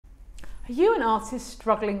Are you an artist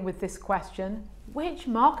struggling with this question? Which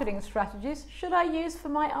marketing strategies should I use for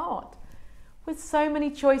my art? With so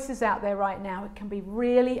many choices out there right now, it can be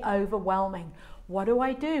really overwhelming. What do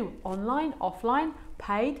I do? Online, offline,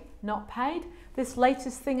 paid, not paid? This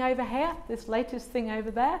latest thing over here, this latest thing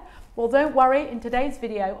over there? Well, don't worry, in today's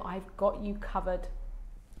video, I've got you covered.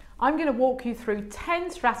 I'm going to walk you through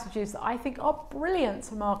 10 strategies that I think are brilliant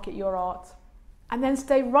to market your art. And then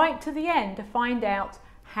stay right to the end to find out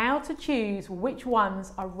how to choose which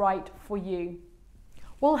ones are right for you.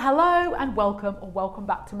 Well, hello and welcome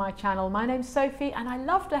back to my channel. My name's Sophie and I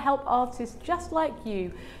love to help artists just like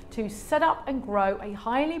you to set up and grow a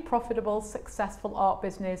highly profitable, successful art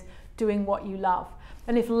business doing what you love.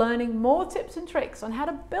 And if learning more tips and tricks on how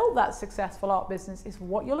to build that successful art business is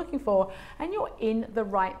what you're looking for, and you're in the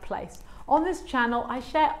right place. On this channel, I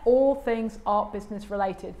share all things art business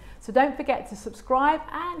related. So don't forget to subscribe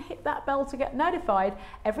and hit that bell to get notified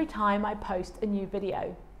every time I post a new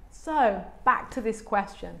video. So back to this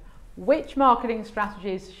question, which marketing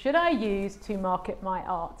strategies should I use to market my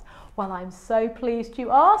art? Well, I'm so pleased you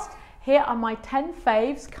asked. Here are my 10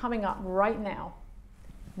 faves coming up right now.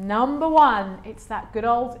 Number one, it's that good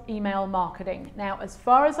old email marketing. Now, as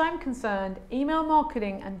far as I'm concerned, email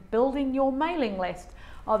marketing and building your mailing list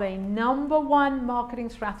are the number one marketing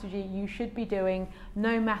strategy you should be doing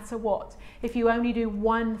no matter what. If you only do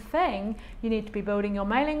one thing, you need to be building your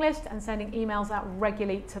mailing list and sending emails out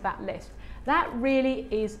regularly to that list. That really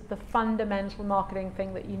is the fundamental marketing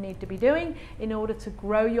thing that you need to be doing in order to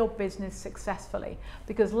grow your business successfully.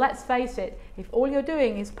 Because let's face it, if all you're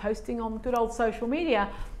doing is posting on good old social media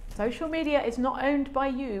is not owned by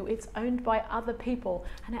you, it's owned by other people.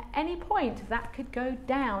 And at any point that could go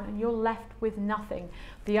down and you're left with nothing.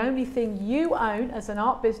 The only thing you own as an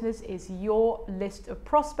art business is your list of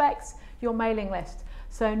prospects, your mailing list.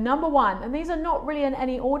 So number one, and these are not really in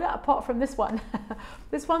any order apart from this one.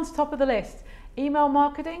 This one's top of the list, email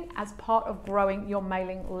marketing as part of growing your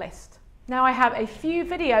mailing list. Now I have a few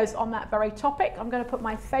videos on that very topic. I'm going to put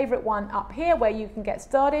my favorite one up here where you can get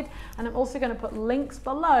started, and I'm also going to put links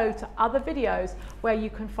below to other videos where you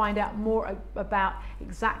can find out more about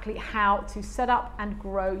exactly how to set up and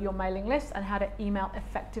grow your mailing list and how to email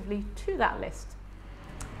effectively to that list.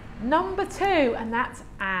 Number two, and that's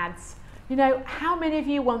ads. You know, how many of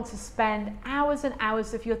you want to spend hours and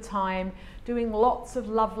hours of your time doing lots of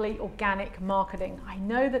lovely organic marketing? I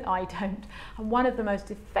know that I don't. And one of the most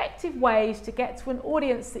effective ways to get to an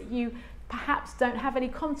audience that you perhaps don't have any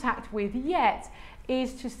contact with yet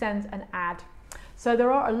is to send an ad. So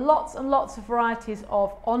there are lots and lots of varieties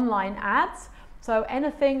of online ads. So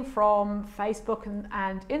anything from Facebook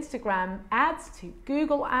and Instagram ads to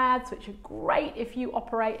Google ads, which are great if you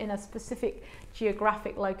operate in a specific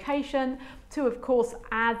geographic location, to of course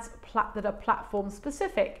ads that are platform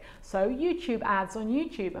specific. So YouTube ads on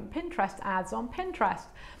YouTube and Pinterest ads on Pinterest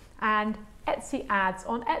and Etsy ads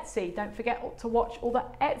on Etsy. Don't forget to watch all the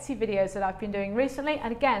Etsy videos that I've been doing recently,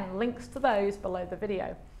 and again, links to those below the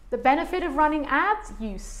video. The benefit of running ads,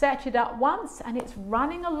 you set it up once and it's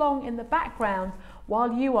running along in the background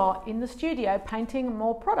while you are in the studio painting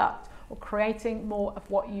more product or creating more of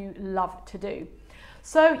what you love to do.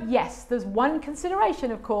 So yes, there's one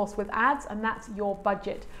consideration of course with ads, and that's your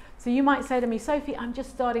budget. So you might say to me, Sophie, I'm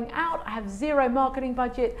just starting out, I have zero marketing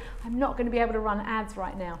budget, I'm not going to be able to run ads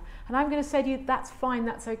right now. And I'm going to say to you, that's fine,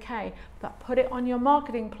 that's okay, but put it on your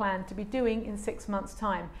marketing plan to be doing in 6 months'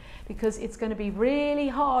 time, because it's going to be really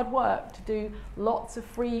hard work to do lots of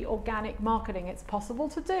free organic marketing. It's possible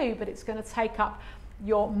to do, but it's going to take up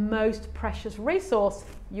your most precious resource,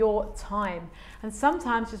 your time. And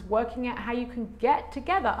sometimes just working out how you can get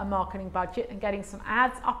together a marketing budget and getting some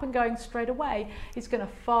ads up and going straight away is going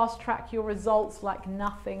to fast track your results like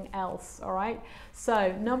nothing else. All right.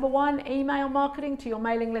 So number one, email marketing to your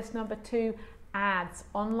mailing list. Number two, ads,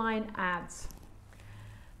 online ads.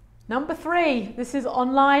 Number three, this is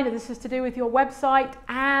online, this is to do with your website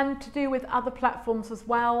and to do with other platforms as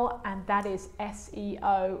well, and that is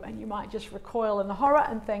SEO. And you might just recoil in the horror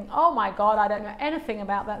and think, oh my God, I don't know anything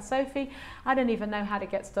about that, Sophie. I don't even know how to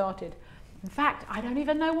get started. In fact, I don't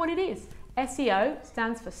even know what it is. SEO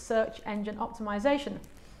stands for search engine optimization.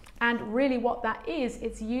 And really what that is,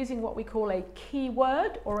 it's using what we call a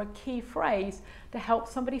keyword or a key phrase to help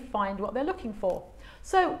somebody find what they're looking for.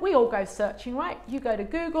 So we all go searching, right? You go to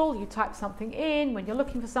Google, you type something in when you're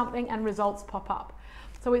looking for something and results pop up.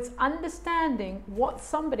 So it's understanding what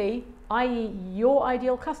somebody, i.e. your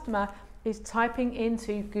ideal customer, is typing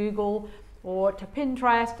into Google or to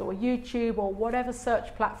Pinterest or YouTube or whatever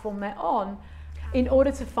search platform they're on in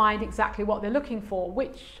order to find exactly what they're looking for,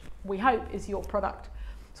 which we hope is your product.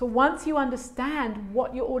 So once you understand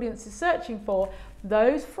what your audience is searching for,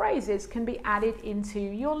 those phrases can be added into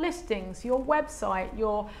your listings, your website,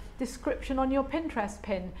 your description on your Pinterest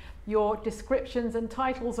pin, your descriptions and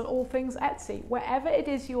titles and all things Etsy, wherever it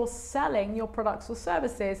is you're selling your products or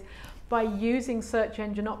services. By using search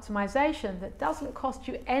engine optimization that doesn't cost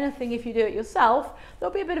you anything if you do it yourself.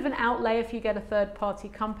 There'll be a bit of an outlay if you get a third-party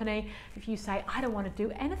company. If you say, I don't want to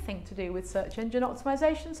do anything to do with search engine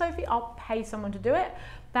optimization, Sophie, I'll pay someone to do it.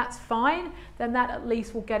 That's fine. Then that at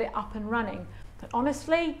least will get it up and running. But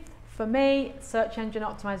honestly, for me, search engine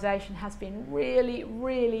optimization has been really,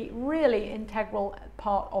 really, really integral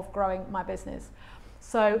part of growing my business.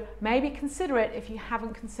 So maybe consider it if you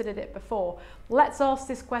haven't considered it before. Let's ask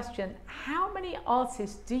this question. How many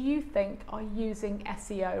artists do you think are using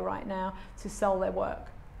SEO right now to sell their work?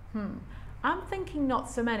 I'm thinking not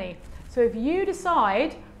so many. So if you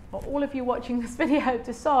decide, or all of you watching this video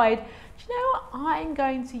decide, do you know what, I'm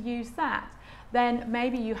going to use that, then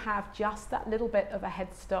maybe you have just that little bit of a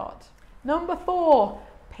head start. Number 4,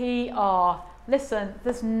 PR. Listen,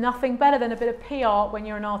 there's nothing better than a bit of PR when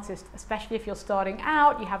you're an artist, especially if you're starting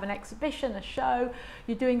out, you have an exhibition, a show,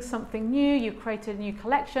 you're doing something new, you've created a new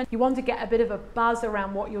collection, you want to get a bit of a buzz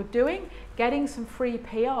around what you're doing. Getting some free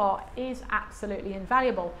PR is absolutely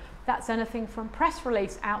invaluable. That's anything from press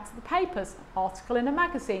release out to the papers, article in a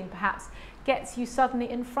magazine perhaps, gets you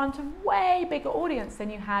suddenly in front of way bigger audience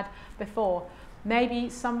than you had before. Maybe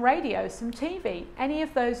some radio, some TV, any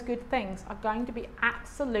of those good things are going to be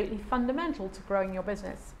absolutely fundamental to growing your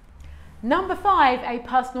business. Number 5, a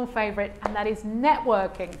personal favorite, and that is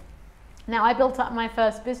networking. Now, I built up my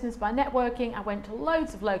first business by networking. I went to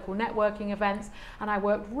loads of local networking events and I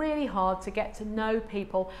worked really hard to get to know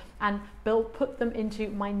people and put them into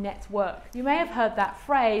my network. You may have heard that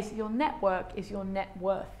phrase, your network is your net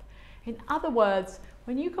worth. In other words,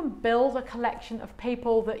 when you can build a collection of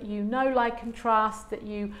people that you know, like and trust, that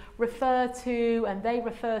you refer to and they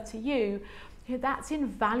refer to you, that's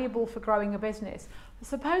invaluable for growing a business.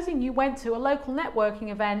 Supposing you went to a local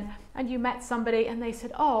networking event and you met somebody and they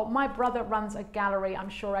said, oh, my brother runs a gallery, I'm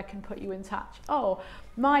sure I can put you in touch. Oh,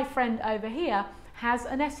 my friend over here has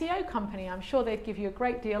an SEO company, I'm sure they'd give you a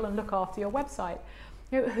great deal and look after your website.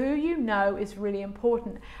 Who you know is really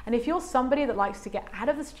important. And if you're somebody that likes to get out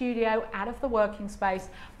of the studio, out of the working space,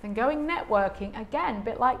 then going networking, again, a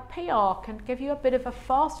bit like PR, can give you a bit of a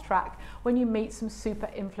fast track when you meet some super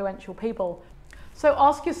influential people. So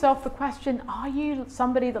ask yourself the question, are you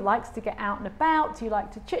somebody that likes to get out and about? Do you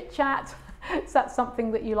like to chit chat? Is that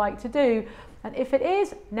something that you like to do? And if it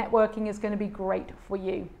is, networking is going to be great for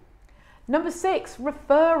you. Number 6,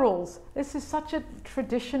 referrals. This is such a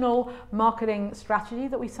traditional marketing strategy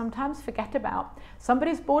that we sometimes forget about.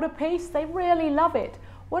 Somebody's bought a piece, they really love it.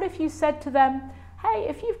 What if you said to them, hey,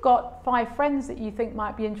 if you've got 5 friends that you think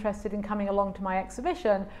might be interested in coming along to my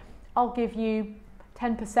exhibition, I'll give you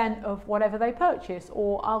 10% of whatever they purchase,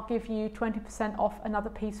 or I'll give you 20% off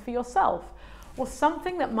another piece for yourself, or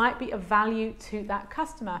something that might be of value to that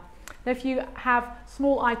customer. Now, if you have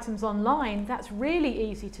small items online, that's really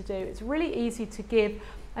easy to do. It's really easy to give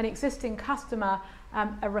an existing customer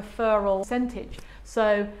a referral percentage.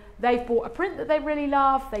 So they've bought a print that they really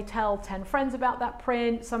love, they tell 10 friends about that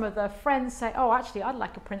print, some of their friends say, oh, actually, I'd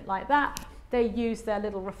like a print like that. They use their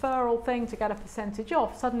little referral thing to get a percentage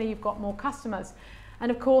off. Suddenly you've got more customers. And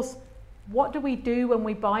of course, what do we do when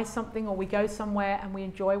we buy something or we go somewhere and we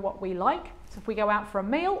enjoy what we like? So if we go out for a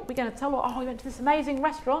meal, we're going to tell, oh, we went to this amazing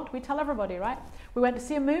restaurant. We tell everybody, right? We went to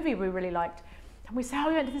see a movie we really liked. And we say, oh,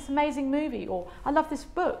 we went to this amazing movie, or I love this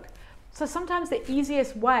book. So sometimes the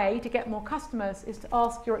easiest way to get more customers is to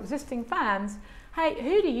ask your existing fans, hey,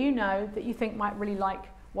 who do you know that you think might really like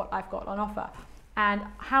what I've got on offer? And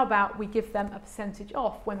how about we give them a percentage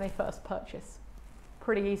off when they first purchase?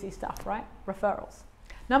 Pretty easy stuff, right? Referrals.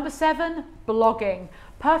 Number 7, blogging.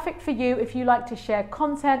 Perfect for you if you like to share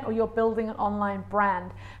content or you're building an online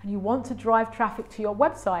brand and you want to drive traffic to your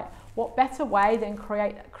website. What better way than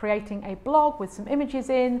creating a blog with some images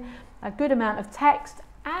in, a good amount of text,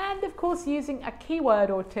 and of course using a keyword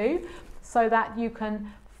or two so that you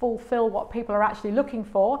can fulfill what people are actually looking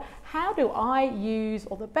for. How do I use,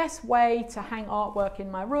 or the best way to hang artwork in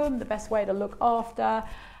my room, the best way to look after.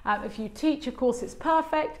 If you teach a course, it's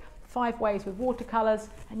perfect. 5 ways with watercolors,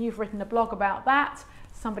 and you've written a blog about that.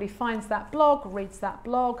 Somebody finds that blog, reads that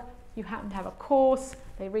blog, you happen to have a course,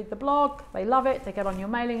 they read the blog, they love it, they get on your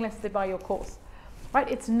mailing list, they buy your course. Right?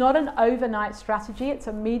 It's not an overnight strategy, it's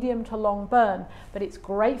a medium to long burn, but it's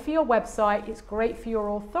great for your website, it's great for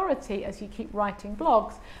your authority as you keep writing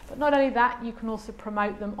blogs, but not only that, you can also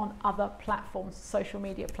promote them on other platforms, social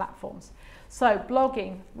media platforms. So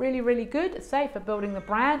blogging, really, really good, say for building the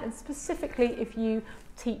brand, and specifically if you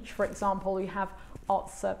teach, for example, you have art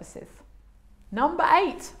services. Number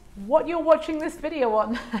 8, what you're watching this video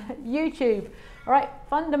on, YouTube. All right,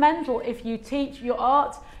 fundamental. If you teach your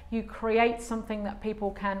art, you create something that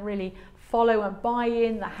people can really follow and buy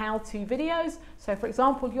in, the how-to videos. So for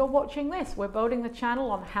example, you're watching this, we're building the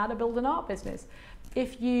channel on how to build an art business.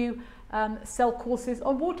 If you sell courses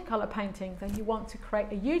on watercolor painting, then you want to create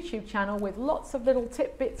a YouTube channel with lots of little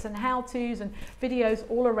tidbits and how-tos and videos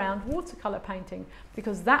all around watercolor painting,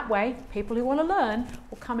 because that way people who want to learn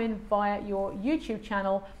will come in via your YouTube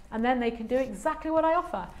channel, and then they can do exactly what I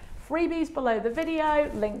offer. Freebies below the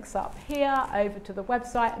video, links up here over to the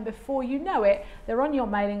website, and before you know it, they're on your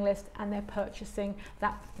mailing list and they're purchasing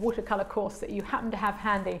that watercolor course that you happen to have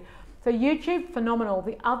handy. So YouTube, phenomenal.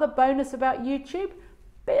 The other bonus about YouTube,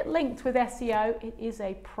 bit linked with SEO, it is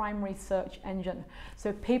a primary search engine.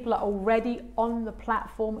 So people are already on the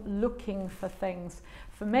platform looking for things.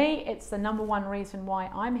 For me, it's the #1 reason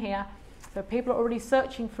why I'm here. So people are already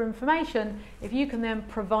searching for information. If you can then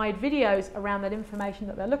provide videos around that information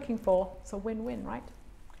that they're looking for, it's a win-win, right?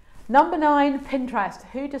 Number 9, Pinterest.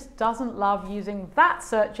 Who just doesn't love using that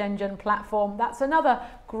search engine platform? That's another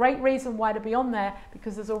great reason why to be on there,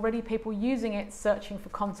 because there's already people using it, searching for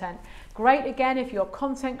content. Great again if you're a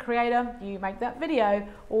content creator, you make that video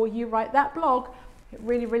or you write that blog.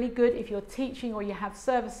 Really, really good if you're teaching or you have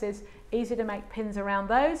services, easy to make pins around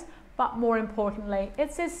those. But more importantly,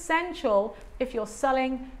 it's essential if you're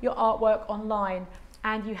selling your artwork online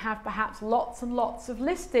and you have perhaps lots and lots of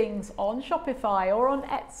listings on Shopify or on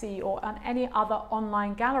Etsy or on any other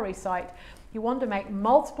online gallery site. You want to make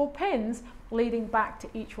multiple pins leading back to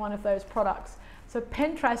each one of those products. So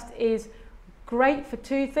Pinterest is great for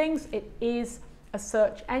 2 things. It is a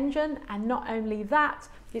search engine, and not only that,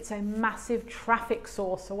 it's a massive traffic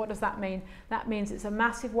source. So what does that mean? That means it's a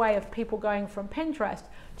massive way of people going from Pinterest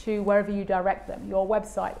to wherever you direct them, your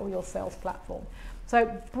website or your sales platform. So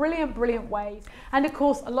brilliant, brilliant ways. And of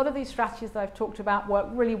course, a lot of these strategies that I've talked about work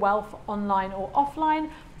really well for online or offline.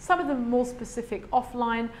 Some of them are more specific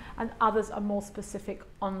offline and others are more specific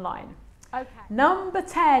online. Okay. Number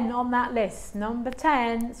 10 on that list, number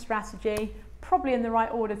 10 strategy, probably in the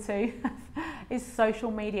right order too, is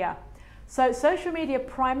social media. So social media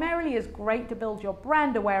primarily is great to build your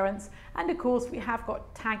brand awareness, and of course we have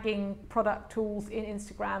got tagging product tools in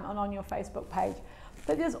Instagram and on your Facebook page.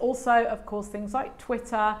 But there's also, of course, things like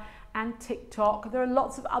Twitter and TikTok. There are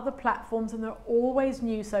lots of other platforms, and there are always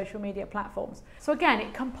new social media platforms. So again,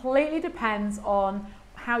 it completely depends on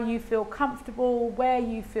how you feel comfortable, where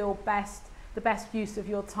you feel the best use of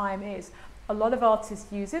your time is. A lot of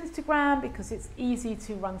artists use Instagram because it's easy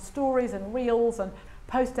to run stories and reels and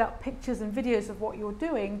post out pictures and videos of what you're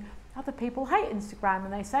doing. Other people hate Instagram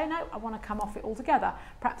and they say, no, I want to come off it altogether.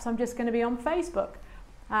 Perhaps I'm just going to be on Facebook.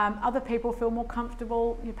 Other people feel more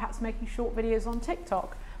comfortable, perhaps making short videos on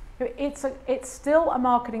TikTok. It's still a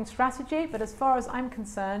marketing strategy, but as far as I'm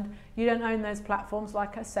concerned, you don't own those platforms,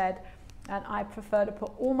 like I said, and I prefer to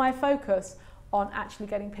put all my focus on actually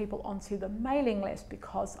getting people onto the mailing list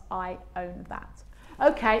because I own that.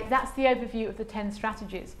 Okay, that's the overview of the 10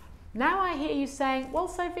 strategies. Now I hear you saying, well,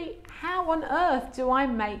 Sophie, how on earth do I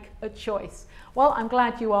make a choice? Well, I'm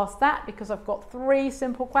glad you asked that, because I've got 3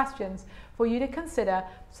 simple questions for you to consider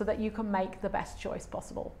so that you can make the best choice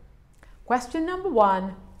possible. Question number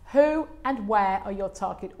 1, who and where are your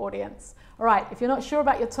target audience? All right, if you're not sure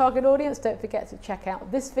about your target audience, don't forget to check out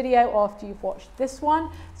this video after you've watched this one.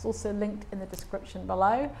 It's also linked in the description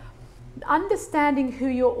below. Understanding who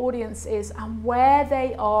your audience is and where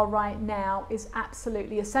they are right now is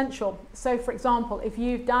absolutely essential. So for example, if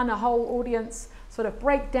you've done a whole audience sort of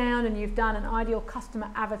breakdown and you've done an ideal customer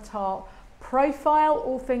avatar profile,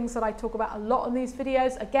 all things that I talk about a lot in these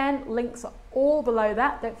videos, again, links are all below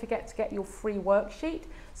that. Don't forget to get your free worksheet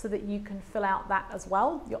so that you can fill out that as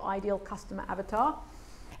well, your ideal customer avatar.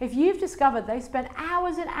 If you've discovered they spend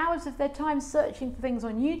hours and hours of their time searching for things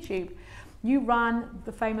on YouTube, you run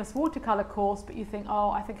the famous watercolor course, but you think, oh,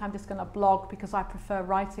 I think I'm just going to blog because I prefer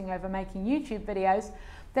writing over making YouTube videos.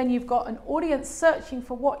 Then you've got an audience searching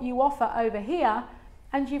for what you offer over here,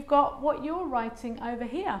 and you've got what you're writing over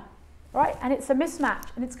here, right? And it's a mismatch,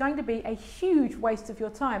 and it's going to be a huge waste of your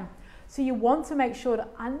time. So you want to make sure to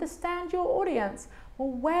understand your audience. Well,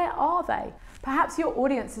 where are they? Perhaps your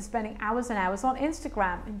audience is spending hours and hours on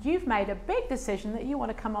Instagram, and you've made a big decision that you want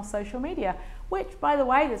to come off social media, which, by the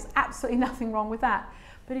way, there's absolutely nothing wrong with that.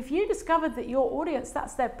 But if you discovered that your audience,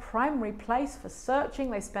 that's their primary place for searching,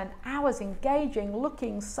 they spend hours engaging,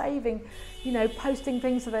 looking, saving, posting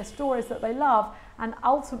things to their stories that they love, and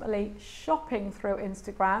ultimately shopping through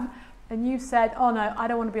Instagram, and you've said, oh no, I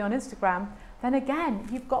don't want to be on Instagram, then again,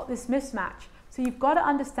 you've got this mismatch. So you've got to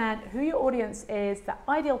understand who your audience is, the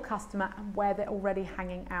ideal customer, and where they're already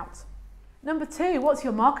hanging out. Number 2, what's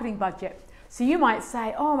your marketing budget? So you might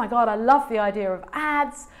say, oh my God, I love the idea of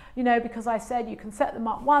ads, because I said you can set them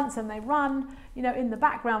up once and they run, in the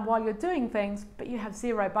background while you're doing things, but you have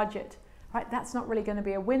zero budget, right? That's not really going to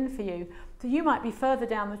be a win for you. So you might be further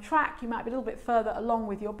down the track, you might be a little bit further along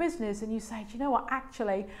with your business, and you say, do you know what,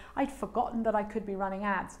 actually, I'd forgotten that I could be running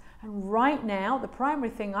ads. And right now, the primary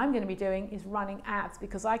thing I'm going to be doing is running ads,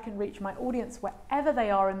 because I can reach my audience wherever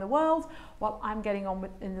they are in the world while I'm getting on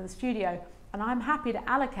into the studio. And I'm happy to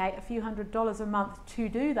allocate a few $100s a month to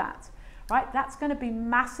do that, right? That's going to be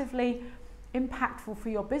massively impactful for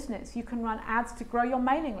your business. You can run ads to grow your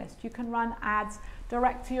mailing list. You can run ads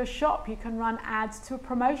direct to your shop. You can run ads to a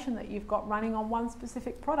promotion that you've got running on one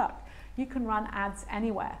specific product. You can run ads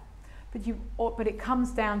anywhere. But it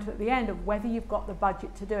comes down to, at the end, of whether you've got the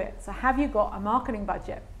budget to do it. So have you got a marketing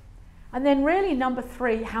budget? And then really number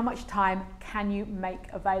 3, how much time can you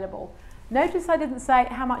make available? Notice I didn't say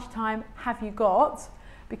how much time have you got,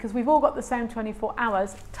 because we've all got the same 24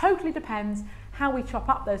 hours. Totally depends how we chop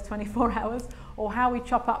up those 24 hours, or how we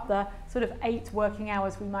chop up the sort of 8 working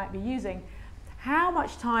hours we might be using. How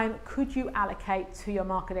much time could you allocate to your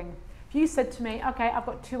marketing? If you said to me, okay, I've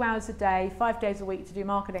got 2 hours a day, 5 days a week to do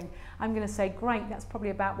marketing, I'm going to say, great, that's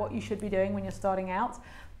probably about what you should be doing when you're starting out.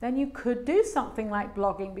 Then you could do something like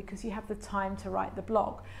blogging, because you have the time to write the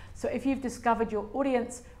blog. So if you've discovered your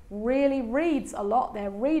audience really reads a lot, they're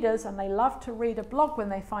readers and they love to read a blog when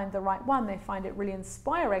they find the right one, they find it really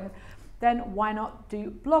inspiring, then why not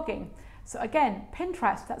do blogging? So again,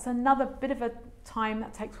 Pinterest, that's another bit of a time,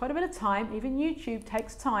 that takes quite a bit of time. Even YouTube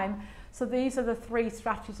takes time. So these are the 3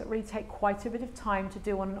 strategies that really take quite a bit of time to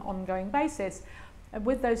do on an ongoing basis. And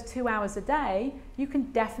with those 2 hours a day, you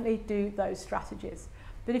can definitely do those strategies.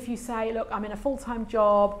 But if you say, look, I'm in a full-time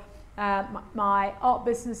job, my art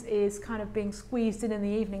business is kind of being squeezed in the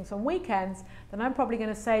evenings and weekends, then I'm probably going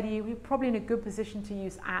to say to you, you're probably in a good position to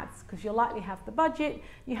use ads, because you'll likely have the budget,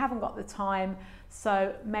 you haven't got the time,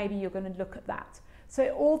 so maybe you're going to look at that. So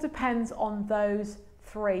it all depends on those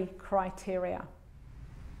 3 criteria.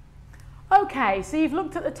 Okay, so you've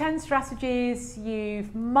looked at the 10 strategies,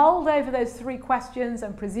 you've mulled over those 3 questions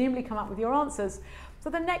and presumably come up with your answers. So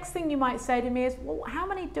the next thing you might say to me is, well, how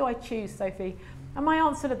many do I choose, Sophie? And my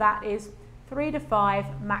answer to that is 3 to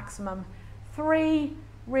 5 maximum. 3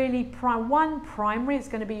 really, 1 primary is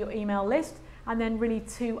going to be your email list, and then really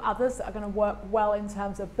 2 others that are going to work well in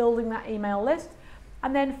terms of building that email list.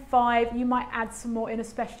 And then 5, you might add some more in,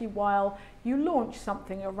 especially while you launch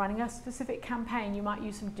something or running a specific campaign, you might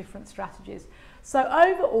use some different strategies. So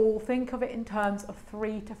overall, think of it in terms of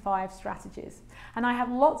 3 to 5 strategies. And I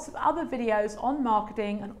have lots of other videos on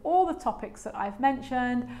marketing and all the topics that I've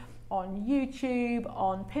mentioned on YouTube,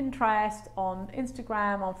 on Pinterest, on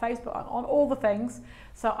Instagram, on Facebook, on all the things.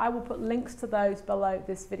 So I will put links to those below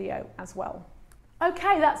this video as well.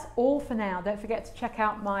 Okay, that's all for now. Don't forget to check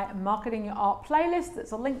out my Marketing Your Art playlist.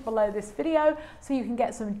 There's a link below this video so you can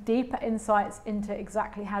get some deeper insights into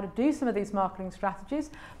exactly how to do some of these marketing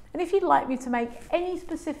strategies. And if you'd like me to make any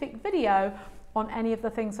specific video on any of the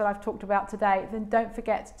things that I've talked about today, then don't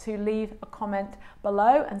forget to leave a comment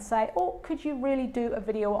below and say, oh, could you really do a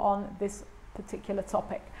video on this particular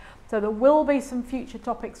topic? So there will be some future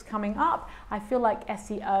topics coming up. I feel like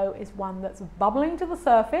SEO is one that's bubbling to the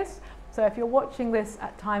surface. So if you're watching this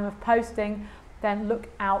at time of posting, then look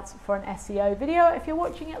out for an SEO video. If you're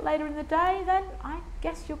watching it later in the day, then I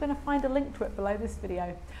guess you're going to find a link to it below this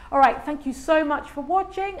video. All right, thank you so much for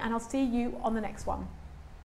watching, and I'll see you on the next one.